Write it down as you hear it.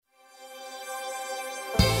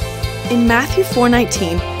In Matthew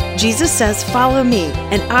 4:19, Jesus says, "Follow me,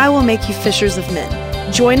 and I will make you fishers of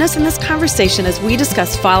men." Join us in this conversation as we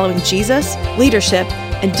discuss following Jesus, leadership,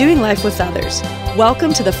 and doing life with others.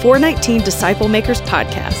 Welcome to the 419 Disciple Makers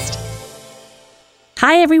Podcast.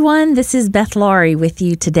 Hi, everyone. This is Beth Laurie with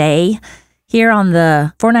you today here on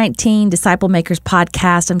the 419 Disciple Makers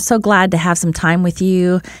Podcast. I'm so glad to have some time with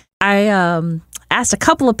you. I asked a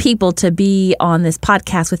couple of people to be on this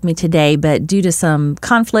podcast with me today, but due to some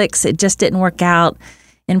conflicts, it just didn't work out.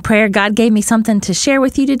 In prayer, God gave me something to share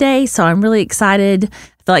with you today, so I'm really excited.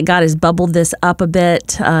 I feel like God has bubbled this up a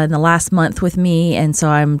bit in the last month with me, and so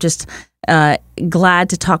I'm just glad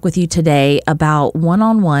to talk with you today about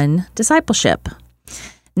one-on-one discipleship.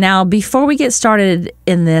 Now, before we get started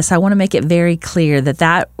in this, I want to make it very clear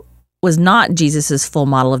that was not Jesus's full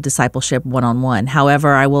model of discipleship one-on-one.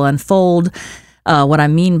 However, I will unfold what I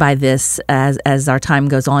mean by this as our time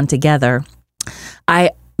goes on together. I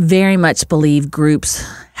very much believe groups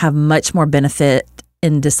have much more benefit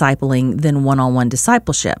in discipling than one-on-one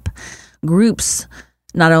discipleship. Groups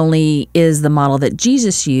not only is the model that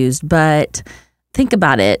Jesus used, but think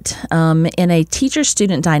about it. In a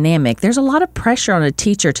teacher-student dynamic, there's a lot of pressure on a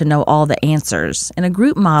teacher to know all the answers. In a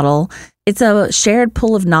group model, it's a shared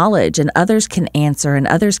pool of knowledge, and others can answer and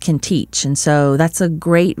others can teach. And so that's a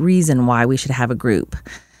great reason why we should have a group.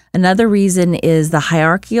 Another reason is the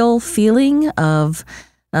hierarchical feeling of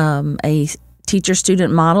a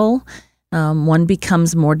teacher-student model. One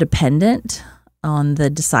becomes more dependent on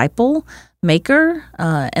the disciple maker,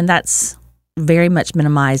 and that's very much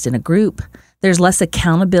minimized in a group. There's less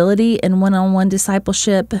accountability in one-on-one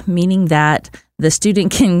discipleship, meaning that the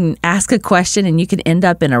student can ask a question and you can end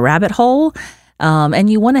up in a rabbit hole, and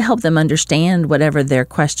you want to help them understand whatever their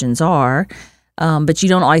questions are, but you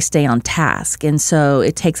don't always stay on task. And so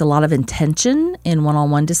it takes a lot of intention in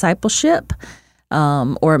one-on-one discipleship,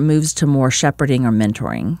 or it moves to more shepherding or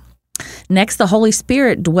mentoring. Next, the Holy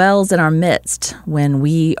Spirit dwells in our midst when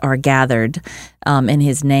we are gathered in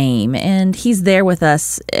His name, and He's there with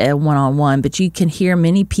us one-on-one, but you can hear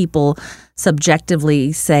many people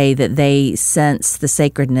subjectively say that they sense the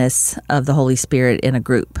sacredness of the Holy Spirit in a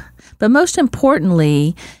group. But most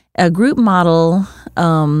importantly, a group model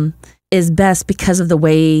is best because of the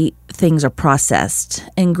way things are processed.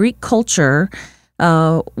 In Greek culture,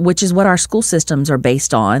 which is what our school systems are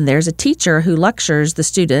based on, there's a teacher who lectures the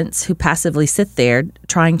students who passively sit there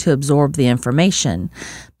trying to absorb the information.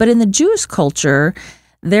 But in the Jewish culture,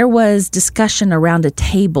 there was discussion around a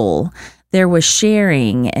table. There was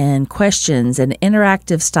sharing and questions and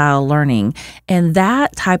interactive style learning. And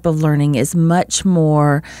that type of learning is much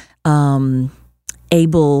more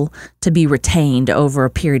able to be retained over a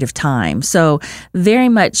period of time. So very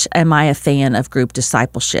much am I a fan of group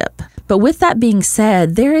discipleship. But with that being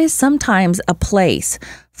said, there is sometimes a place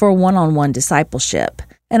for one-on-one discipleship.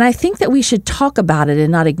 And I think that we should talk about it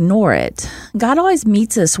and not ignore it. God always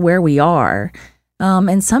meets us where we are.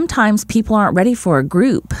 And sometimes people aren't ready for a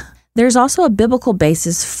group. There's also a biblical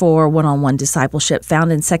basis for one-on-one discipleship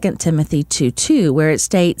found in 2 Timothy 2:2, where it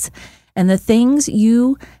states, "And the things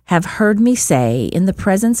you have heard me say in the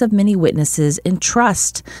presence of many witnesses,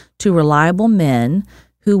 entrust to reliable men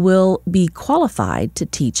who will be qualified to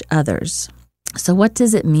teach others." So what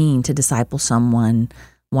does it mean to disciple someone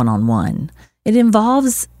one-on-one? It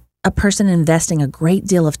involves a person investing a great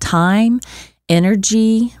deal of time,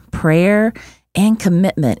 energy, prayer, and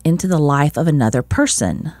commitment into the life of another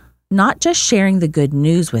person. Not just sharing the good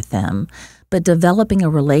news with them, but developing a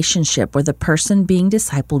relationship where the person being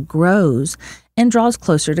discipled grows and draws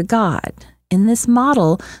closer to God. In this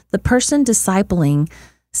model, the person discipling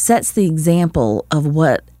sets the example of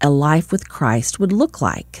what a life with Christ would look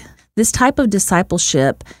like. This type of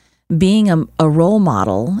discipleship, being a role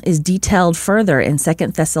model, is detailed further in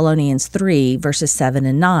 2 Thessalonians 3, verses 7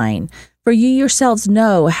 and 9. "For you yourselves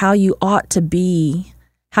know how you ought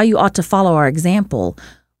to follow our example.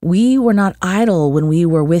 We were not idle when we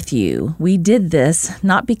were with you. We did this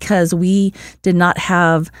not because we did not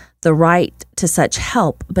have the right to such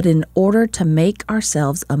help, but in order to make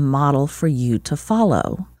ourselves a model for you to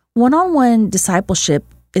follow." One-on-one discipleship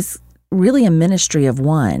is really a ministry of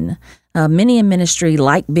one. Many in ministry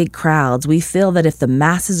like big crowds. We feel that if the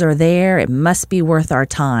masses are there, it must be worth our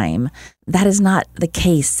time. That is not the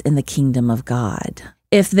case in the kingdom of God.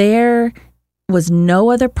 If there was no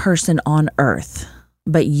other person on earth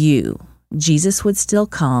but you, Jesus would still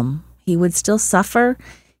come. He would still suffer.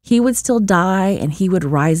 He would still die, and He would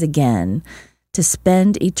rise again to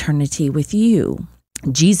spend eternity with you.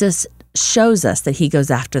 Jesus shows us that He goes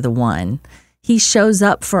after the one. He shows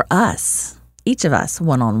up for us, each of us,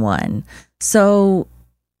 one-on-one. So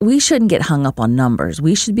we shouldn't get hung up on numbers.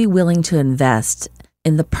 We should be willing to invest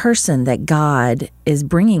in the person that God is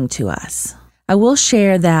bringing to us. I will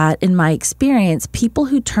share that in my experience, people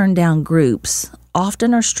who turn down groups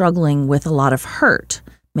often are struggling with a lot of hurt.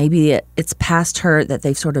 Maybe it's past hurt that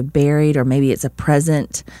they've sort of buried, or maybe it's a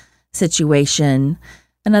present situation.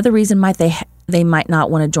 Another reason they might not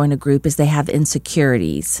want to join a group is they have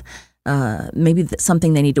insecurities. Maybe that's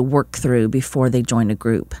something they need to work through before they join a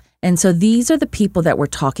group. And so these are the people that we're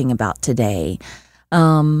talking about today.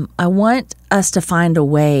 I want us to find a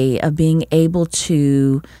way of being able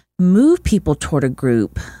to move people toward a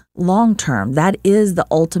group long term. That is the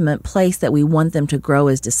ultimate place that we want them to grow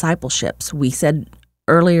as discipleships. We said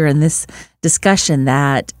earlier in this discussion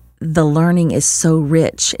that the learning is so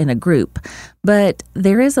rich in a group, but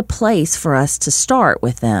there is a place for us to start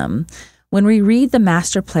with them. When we read the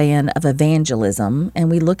master plan of evangelism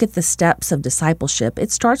and we look at the steps of discipleship,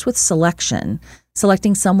 it starts with selecting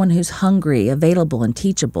someone who's hungry, available, and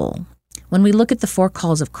teachable. When we look at the 4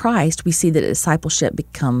 calls of Christ, we see that discipleship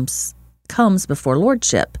comes before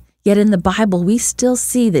lordship. Yet in the Bible, we still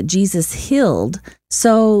see that Jesus healed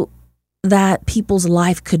so that people's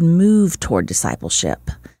life could move toward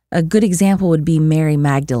discipleship. A good example would be Mary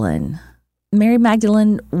Magdalene. Mary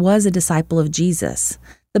Magdalene was a disciple of Jesus.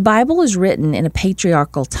 The Bible is written in a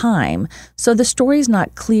patriarchal time, so the story is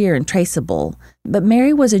not clear and traceable. But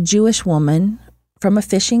Mary was a Jewish woman from a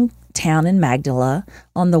fishing town in Magdala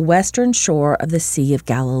on the western shore of the Sea of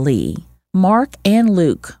Galilee. Mark and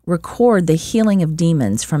Luke record the healing of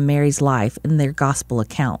demons from Mary's life in their gospel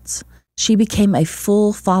accounts. She became a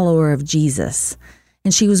full follower of Jesus,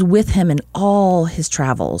 and she was with him in all his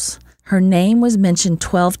travels. Her name was mentioned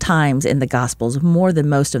 12 times in the Gospels, more than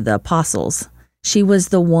most of the apostles. She was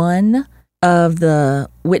the one of the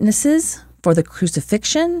witnesses for the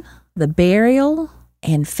crucifixion, the burial,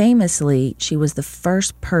 and famously, she was the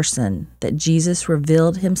first person that Jesus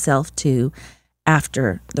revealed himself to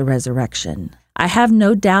after the resurrection. I have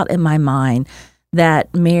no doubt in my mind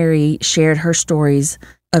that Mary shared her stories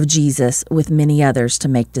of Jesus with many others to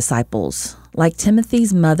make disciples. Like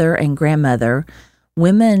Timothy's mother and grandmother,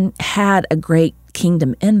 women had a great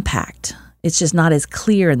kingdom impact. It's just not as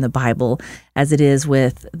clear in the Bible as it is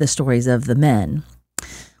with the stories of the men.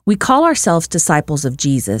 We call ourselves disciples of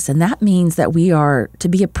Jesus, and that means that we are to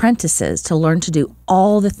be apprentices, to learn to do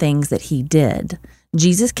all the things that he did.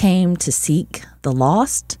 Jesus came to seek the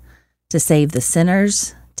lost, to save the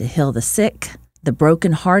sinners, to heal the sick, the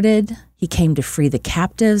brokenhearted. He came to free the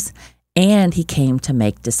captives, and he came to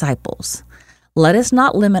make disciples. Let us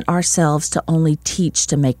not limit ourselves to only teach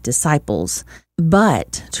to make disciples,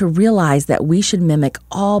 but to realize that we should mimic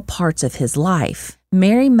all parts of his life.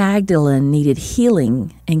 Mary Magdalene needed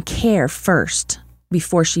healing and care first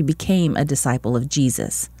before she became a disciple of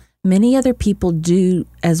Jesus. Many other people do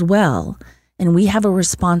as well, and we have a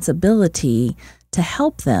responsibility to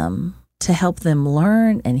help them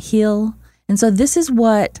learn and heal. And so this is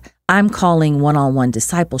what I'm calling one-on-one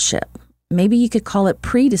discipleship. Maybe you could call it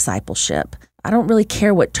pre-discipleship. I don't really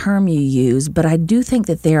care what term you use, but I do think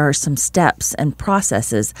that there are some steps and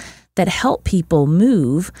processes that help people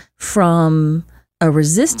move from a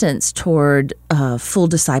resistance toward full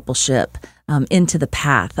discipleship into the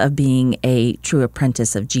path of being a true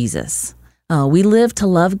apprentice of Jesus. We live to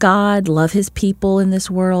love God, love his people in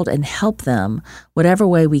this world, and help them whatever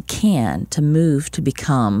way we can to move to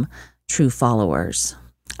become true followers.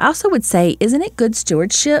 I also would say, isn't it good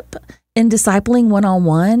stewardship in discipling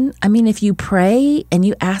one-on-one? I mean, if you pray and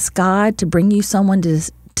you ask God to bring you someone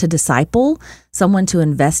to disciple, someone to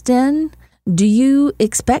invest in, do you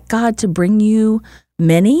expect God to bring you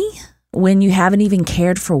many when you haven't even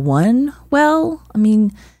cared for one? Well, I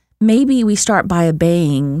mean, maybe we start by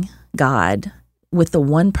obeying God with the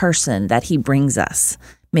one person that he brings us.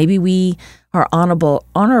 Maybe we are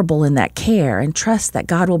honorable in that care and trust that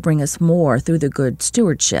God will bring us more through the good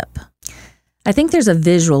stewardship. I think there's a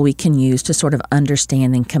visual we can use to sort of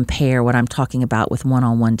understand and compare what I'm talking about with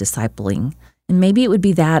one-on-one discipling. And maybe it would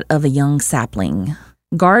be that of a young sapling.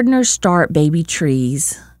 Gardeners start baby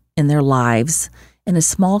trees in their lives in a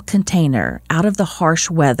small container out of the harsh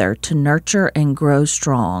weather to nurture and grow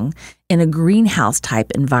strong in a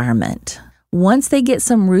greenhouse-type environment. Once they get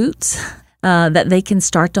some roots that they can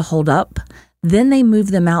start to hold up, then they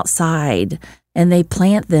move them outside and they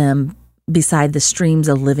plant them beside the streams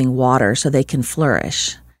of living water so they can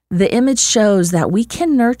flourish. The image shows that we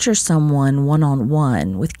can nurture someone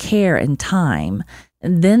one-on-one with care and time,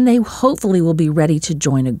 and then they hopefully will be ready to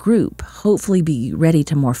join a group, hopefully be ready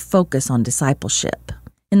to more focus on discipleship.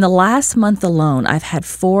 In the last month alone, I've had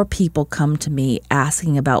 4 people come to me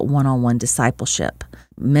asking about one-on-one discipleship.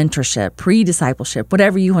 mentorship, pre-discipleship,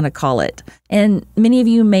 whatever you want to call it. And many of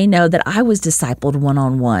you may know that I was discipled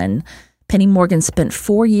one-on-one. Penny Morgan spent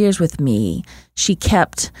 4 years with me. She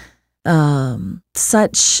kept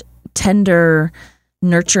such tender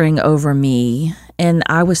nurturing over me, and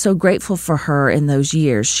I was so grateful for her in those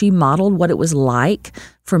years. She modeled what it was like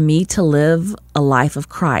for me to live a life of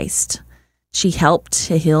Christ. She helped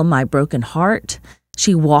to heal my broken heart.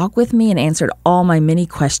 She walked with me and answered all my many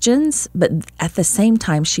questions, but at the same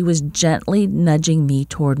time, she was gently nudging me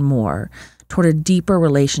toward a deeper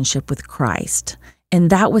relationship with Christ. And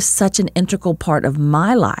that was such an integral part of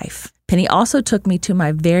my life. Penny also took me to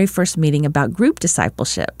my very first meeting about group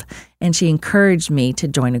discipleship, and she encouraged me to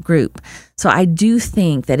join a group. So I do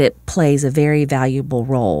think that it plays a very valuable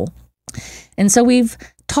role. And so we've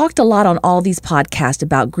talked a lot on all these podcasts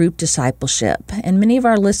about group discipleship, and many of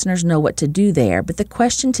our listeners know what to do there. But the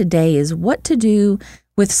question today is what to do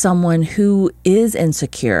with someone who is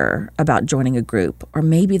insecure about joining a group, or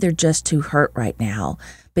maybe they're just too hurt right now,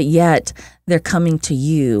 but yet they're coming to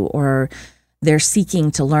you, or they're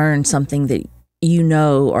seeking to learn something that you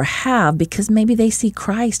know or have because maybe they see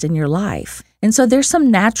Christ in your life. And so there's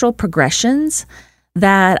some natural progressions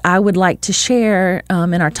that I would like to share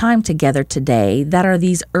in our time together today that are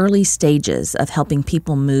these early stages of helping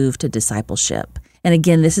people move to discipleship. And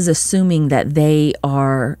again, this is assuming that they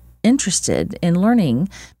are interested in learning.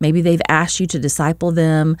 Maybe they've asked you to disciple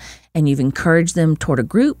them and you've encouraged them toward a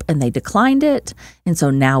group and they declined it. And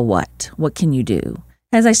so now what? What can you do?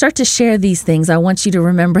 As I start to share these things, I want you to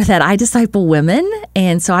remember that I disciple women,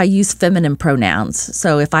 and so I use feminine pronouns.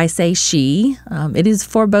 So if I say she, it is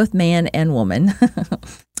for both man and woman.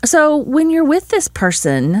 So when you're with this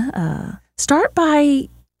person, start by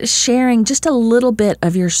sharing just a little bit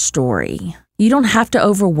of your story. You don't have to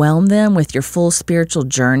overwhelm them with your full spiritual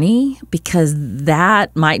journey because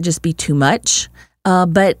that might just be too much.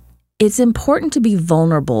 But it's important to be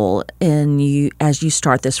vulnerable as you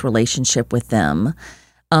start this relationship with them.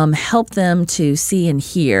 Help them to see and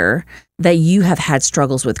hear that you have had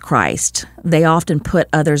struggles with Christ. They often put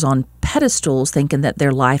others on pedestals thinking that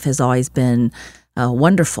their life has always been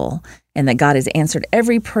wonderful and that God has answered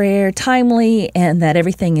every prayer timely and that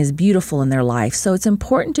everything is beautiful in their life. So it's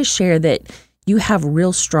important to share that you have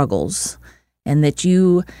real struggles and that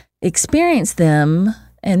you experience them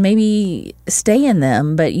and maybe stay in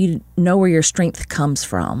them, but you know where your strength comes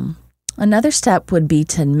from. Another step would be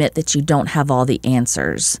to admit that you don't have all the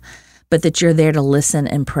answers, but that you're there to listen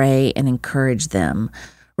and pray and encourage them.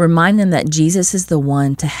 Remind them that Jesus is the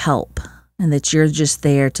one to help and that you're just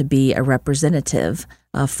there to be a representative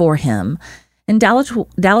for him. And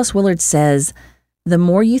Dallas Willard says, the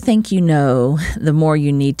more you think you know, the more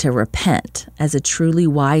you need to repent, as a truly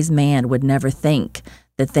wise man would never think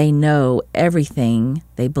that they know everything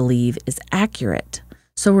they believe is accurate.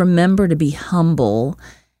 So remember to be humble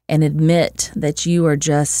and admit that you are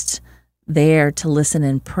just there to listen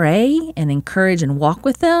and pray and encourage and walk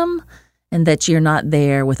with them, and that you're not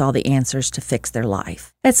there with all the answers to fix their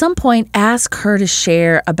life. At some point, ask her to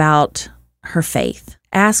share about her faith.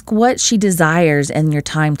 Ask what she desires in your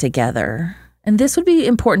time together. And this would be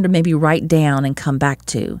important to maybe write down and come back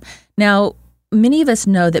to. Now, many of us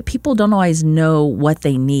know that people don't always know what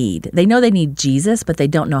they need. They know they need Jesus, but they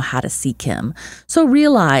don't know how to seek him. So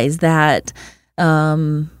realize that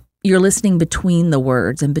you're listening between the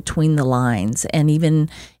words and between the lines. And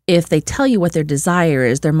even if they tell you what their desire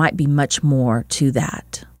is, there might be much more to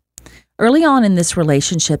that. Early on in this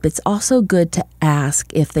relationship, it's also good to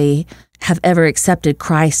ask if they have ever accepted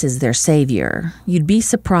Christ as their Savior. You'd be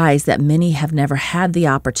surprised that many have never had the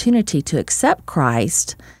opportunity to accept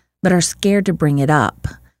Christ, but are scared to bring it up.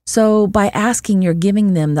 So by asking, you're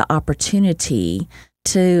giving them the opportunity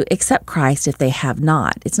to accept Christ if they have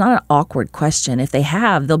not. It's not an awkward question. If they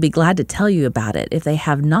have, they'll be glad to tell you about it. If they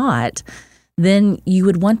have not, then you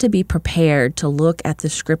would want to be prepared to look at the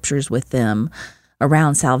scriptures with them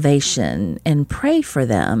around salvation and pray for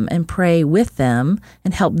them and pray with them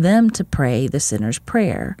and help them to pray the sinner's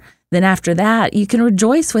prayer. Then after that, you can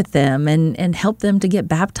rejoice with them and help them to get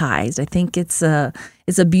baptized. I think it's a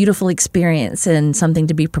beautiful experience and something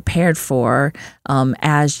to be prepared for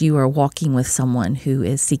as you are walking with someone who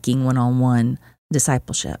is seeking one-on-one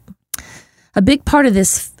discipleship. A big part of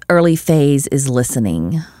this early phase is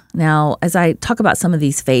listening. Now, as I talk about some of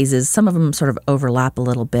these phases, some of them sort of overlap a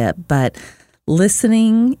little bit, but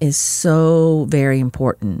listening is so very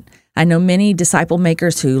important. I know many disciple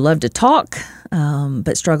makers who love to talk,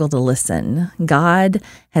 but struggle to listen. God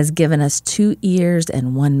has given us 2 ears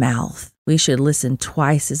and 1 mouth. We should listen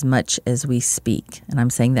twice as much as we speak. And I'm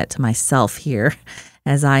saying that to myself here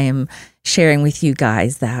as I am sharing with you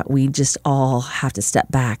guys that we just all have to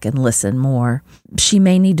step back and listen more. She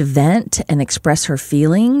may need to vent and express her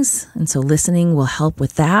feelings, and so listening will help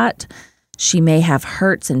with that. She may have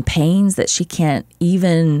hurts and pains that she can't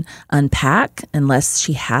even unpack unless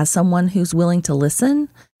she has someone who's willing to listen.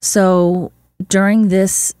 So during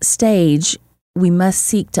this stage, we must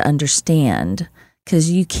seek to understand, because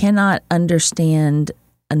you cannot understand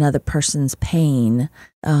another person's pain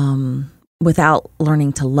without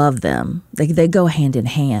learning to love them. They go hand in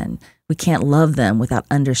hand. We can't love them without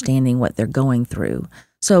understanding what they're going through.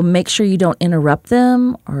 So make sure you don't interrupt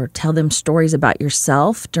them or tell them stories about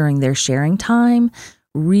yourself during their sharing time.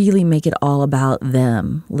 Really make it all about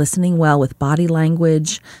them, listening well with body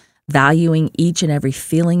language, valuing each and every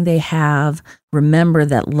feeling they have. Remember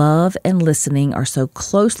that love and listening are so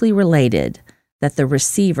closely related that the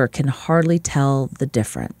receiver can hardly tell the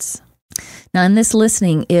difference. Now, in this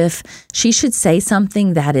listening, if she should say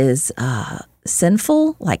something that is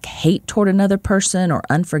sinful, like hate toward another person or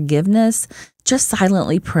unforgiveness, just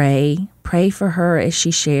silently pray. Pray for her as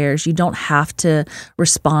she shares. You don't have to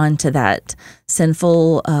respond to that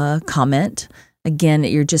sinful comment. Again,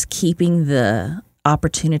 you're just keeping the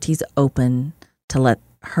opportunities open to let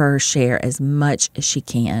her share as much as she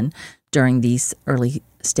can during these early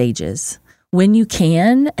stages. When you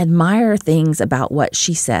can, admire things about what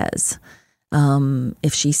she says.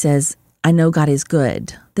 If she says, I know God is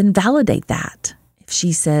good, then validate that. If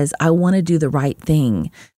she says, I want to do the right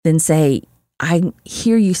thing, then say, I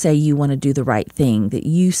hear you say you want to do the right thing, that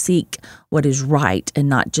you seek what is right and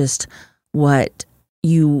not just what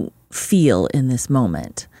you feel in this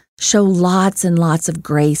moment. Show lots and lots of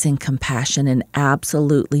grace and compassion and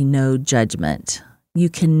absolutely no judgment. You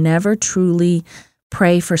can never truly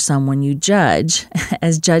pray for someone you judge,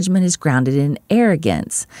 as judgment is grounded in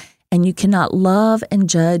arrogance, and you cannot love and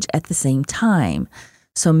judge at the same time.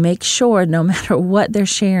 So make sure, no matter what they're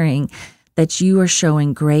sharing, that you are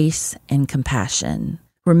showing grace and compassion.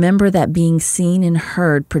 Remember that being seen and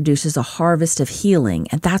heard produces a harvest of healing,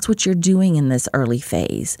 and that's what you're doing in this early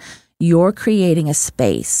phase. You're creating a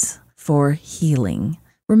space for healing.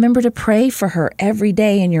 Remember to pray for her every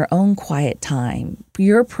day in your own quiet time.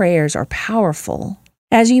 Your prayers are powerful.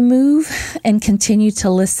 As you move and continue to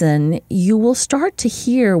listen, you will start to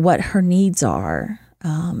hear what her needs are.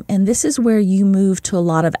 And this is where you move to a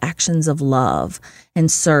lot of actions of love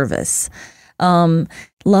and service. Love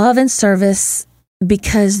and service,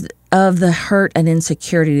 because of the hurt and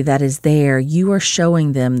insecurity that is there, you are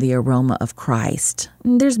showing them the aroma of Christ.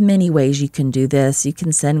 And there's many ways you can do this. You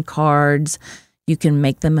can send cards. You can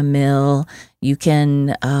make them a meal. You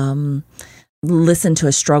can listen to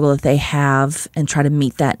a struggle that they have and try to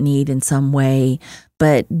meet that need in some way.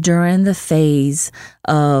 But during the phase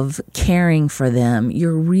of caring for them,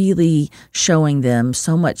 you're really showing them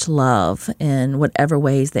so much love in whatever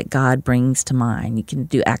ways that God brings to mind. You can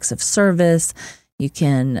do acts of service. You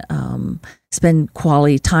can spend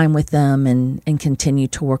quality time with them and continue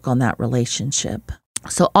to work on that relationship.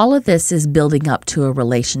 So all of this is building up to a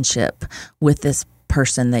relationship with this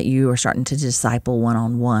person that you are starting to disciple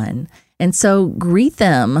one-on-one. And so greet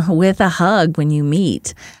them with a hug when you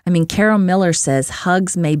meet. I mean, Carol Miller says,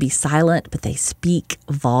 hugs may be silent, but they speak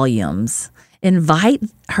volumes. Invite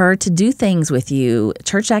her to do things with you,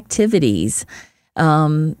 church activities,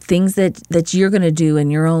 things that you're going to do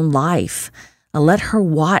in your own life. Let her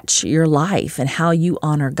watch your life and how you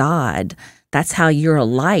honor God. That's how you're a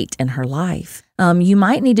light in her life. You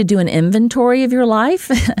might need to do an inventory of your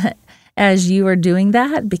life as you are doing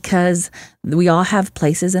that, because we all have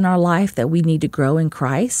places in our life that we need to grow in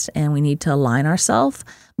Christ and we need to align ourselves,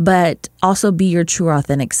 but also be your true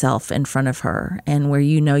authentic self in front of her. And where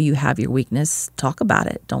you know you have your weakness, talk about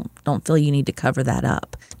it. Don't feel you need to cover that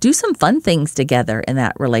up. Do some fun things together in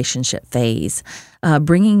that relationship phase,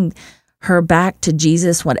 bringing her back to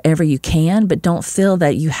Jesus whatever you can, but don't feel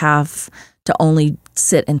that you have to only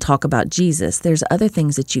sit and talk about Jesus. There's other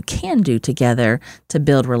things that you can do together to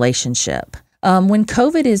build relationship. When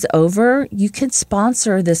COVID is over, you could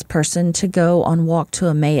sponsor this person to go on Walk to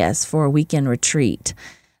Emmaus for a weekend retreat,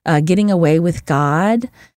 getting away with God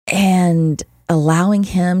and allowing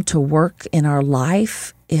Him to work in our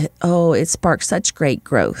life. It sparks such great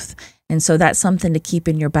growth. And so that's something to keep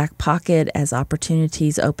in your back pocket as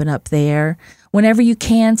opportunities open up there. Whenever you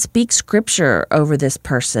can, speak scripture over this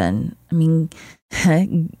person. I mean,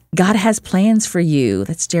 God has plans for you.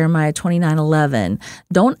 That's Jeremiah 29:11.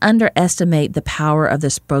 Don't underestimate the power of the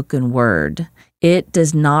spoken word. It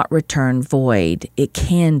does not return void. It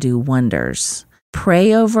can do wonders.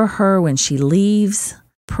 Pray over her when she leaves.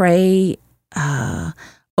 Pray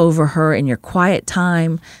over her in your quiet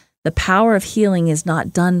time. The power of healing is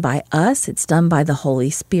not done by us, it's done by the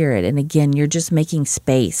Holy Spirit. And again, you're just making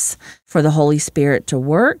space for the Holy Spirit to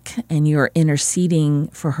work, and you're interceding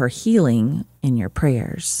for her healing in your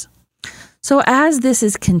prayers. So as this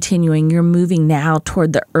is continuing, you're moving now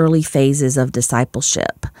toward the early phases of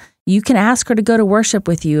discipleship. You can ask her to go to worship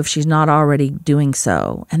with you if she's not already doing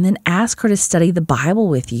so, and then ask her to study the Bible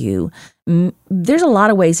with you. There's a lot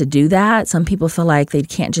of ways to do that. Some people feel like they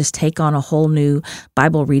can't just take on a whole new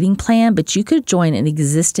Bible reading plan, but you could join an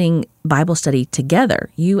existing Bible study together,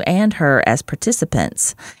 you and her as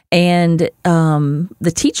participants. And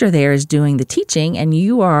the teacher there is doing the teaching, and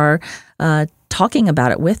you are talking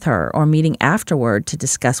about it with her or meeting afterward to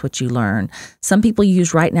discuss what you learn. Some people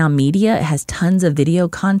use Right Now Media. It has tons of video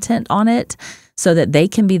content on it so that they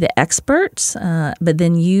can be the experts, but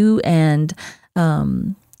then you and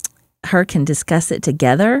her can discuss it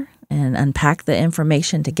together and unpack the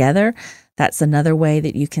information together. That's another way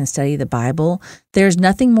that you can study the Bible. There's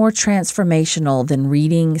nothing more transformational than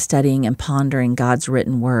reading, studying, and pondering God's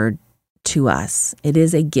written word to us. It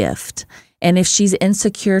is a gift. And if she's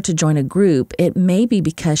insecure to join a group, it may be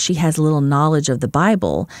because she has little knowledge of the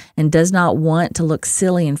Bible and does not want to look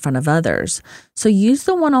silly in front of others. So use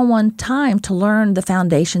the one-on-one time to learn the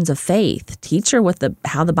foundations of faith. Teach her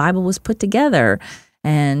how the Bible was put together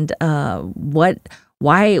and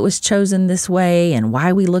why it was chosen this way and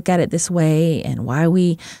why we look at it this way and why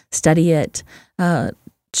we study it.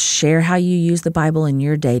 Share how you use the Bible in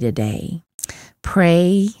your day-to-day.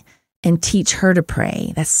 Pray and teach her to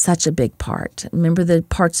pray. That's such a big part. Remember the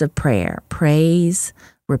parts of prayer: praise,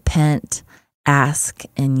 repent, ask,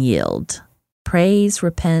 and yield. Praise,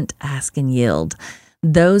 repent, ask, and yield.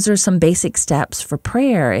 Those are some basic steps for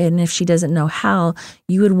prayer. And if she doesn't know how,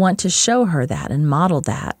 you would want to show her that and model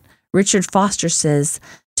that. Richard Foster says,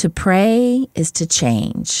 to pray is to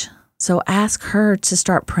change. So ask her to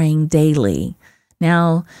start praying daily.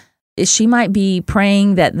 Now, she might be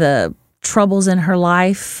praying that the troubles in her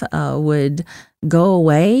life would go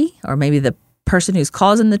away, or maybe the person who's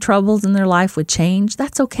causing the troubles in their life would change.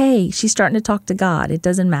 That's okay. She's starting to talk to God. It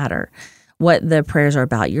doesn't matter what the prayers are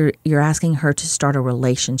about. You're asking her to start a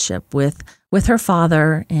relationship with her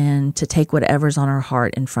Father and to take whatever's on her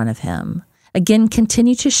heart in front of Him. Again,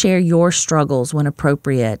 continue to share your struggles when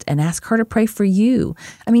appropriate and ask her to pray for you.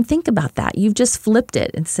 I mean, think about that. You've just flipped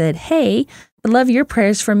it and said, hey, I love your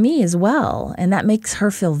prayers for me as well. And that makes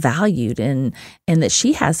her feel valued and that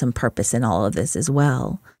she has some purpose in all of this as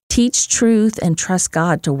well. Teach truth and trust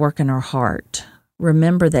God to work in her heart.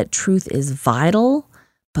 Remember that truth is vital,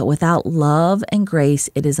 but without love and grace,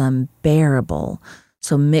 it is unbearable.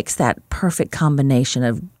 So mix that perfect combination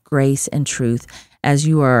of grace and truth as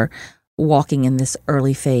you are walking in this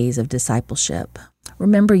early phase of discipleship.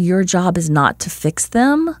 Remember, your job is not to fix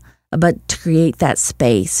them, but to create that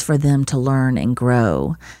space for them to learn and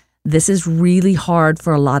grow. This is really hard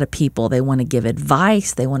for a lot of people. They want to give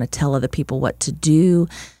advice. They want to tell other people what to do.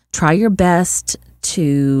 Try your best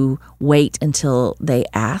to wait until they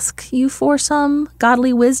ask you for some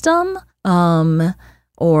godly wisdom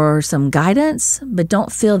or some guidance, but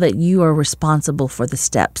don't feel that you are responsible for the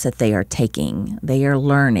steps that they are taking. They are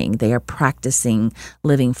learning. They are practicing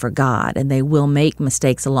living for God, and they will make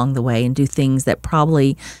mistakes along the way and do things that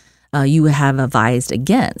probably you have advised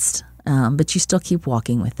against, but you still keep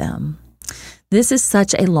walking with them. This is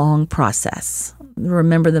such a long process.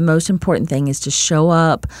 Remember, the most important thing is to show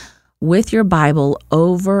up with your Bible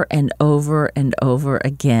over and over and over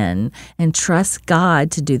again and trust God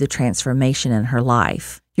to do the transformation in her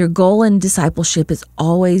life. Your goal in discipleship is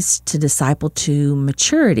always to disciple to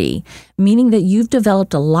maturity, meaning that you've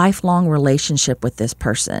developed a lifelong relationship with this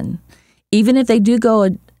person. Even if they do go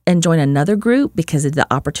and join another group because the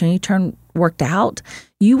opportunity turn worked out,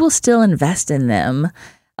 you will still invest in them.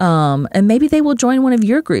 And maybe they will join one of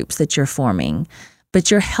your groups that you're forming, but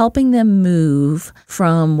you're helping them move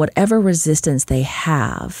from whatever resistance they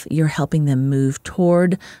have. You're helping them move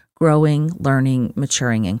toward growing, learning,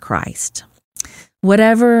 maturing in Christ.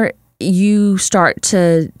 Whatever you start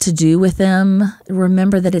to do with them,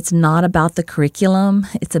 remember that it's not about the curriculum.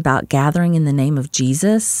 It's about gathering in the name of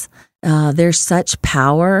Jesus. There's such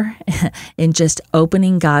power in just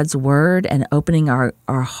opening God's word and opening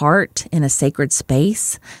our heart in a sacred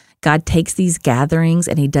space. God takes these gatherings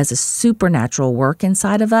and He does a supernatural work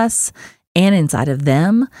inside of us and inside of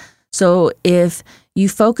them. So if you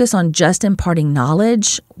focus on just imparting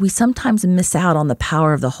knowledge, we sometimes miss out on the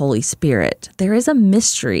power of the Holy Spirit. There is a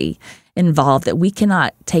mystery involved that we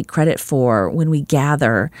cannot take credit for when we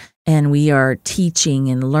gather and we are teaching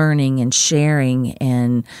and learning and sharing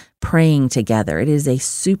and praying together. It is a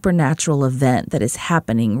supernatural event that is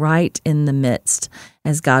happening right in the midst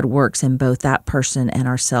as God works in both that person and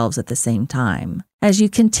ourselves at the same time. As you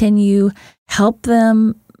continue, help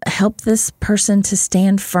this person to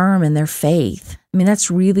stand firm in their faith. I mean,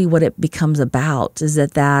 that's really what it becomes about, is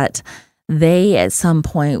that they at some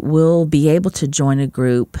point will be able to join a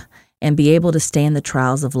group and be able to stand the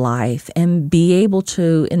trials of life and be able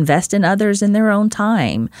to invest in others in their own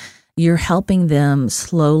time. You're helping them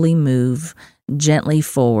slowly move gently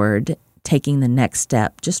forward, taking the next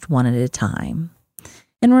step just one at a time.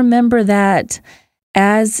 And remember that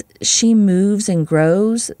as she moves and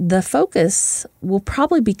grows, the focus will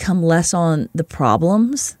probably become less on the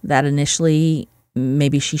problems that initially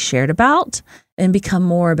maybe she shared about and become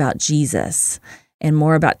more about Jesus and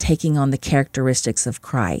more about taking on the characteristics of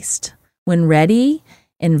Christ. When ready,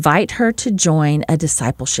 invite her to join a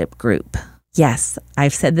discipleship group. Yes,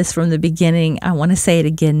 I've said this from the beginning. I want to say it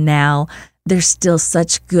again now. There's still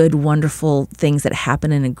such good, wonderful things that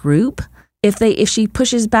happen in a group. If she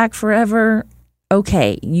pushes back forever,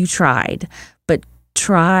 okay, you tried. But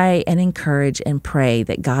try and encourage and pray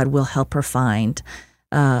that God will help her find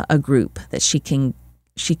a group that she can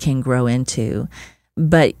grow into.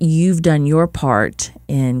 But you've done your part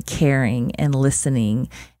in caring and listening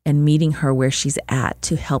and meeting her where she's at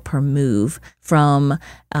to help her move from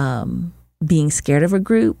being scared of a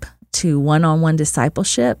group to one-on-one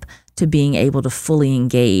discipleship to being able to fully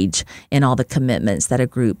engage in all the commitments that a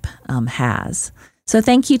group has. So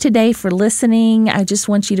thank you today for listening. I just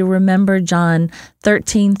want you to remember John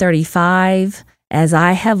 13:35, as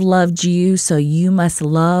I have loved you, so you must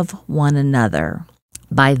love one another.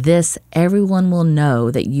 By this, everyone will know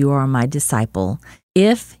that you are my disciple,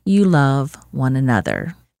 if you love one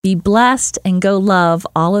another. Be blessed and go love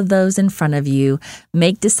all of those in front of you.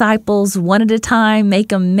 Make disciples one at a time, make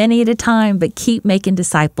them many at a time, but keep making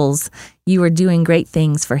disciples. You are doing great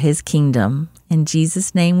things for His kingdom. In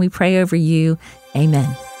Jesus' name we pray over you.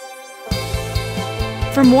 Amen.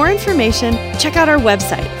 For more information, check out our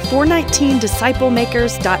website,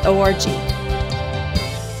 419disciplemakers.org.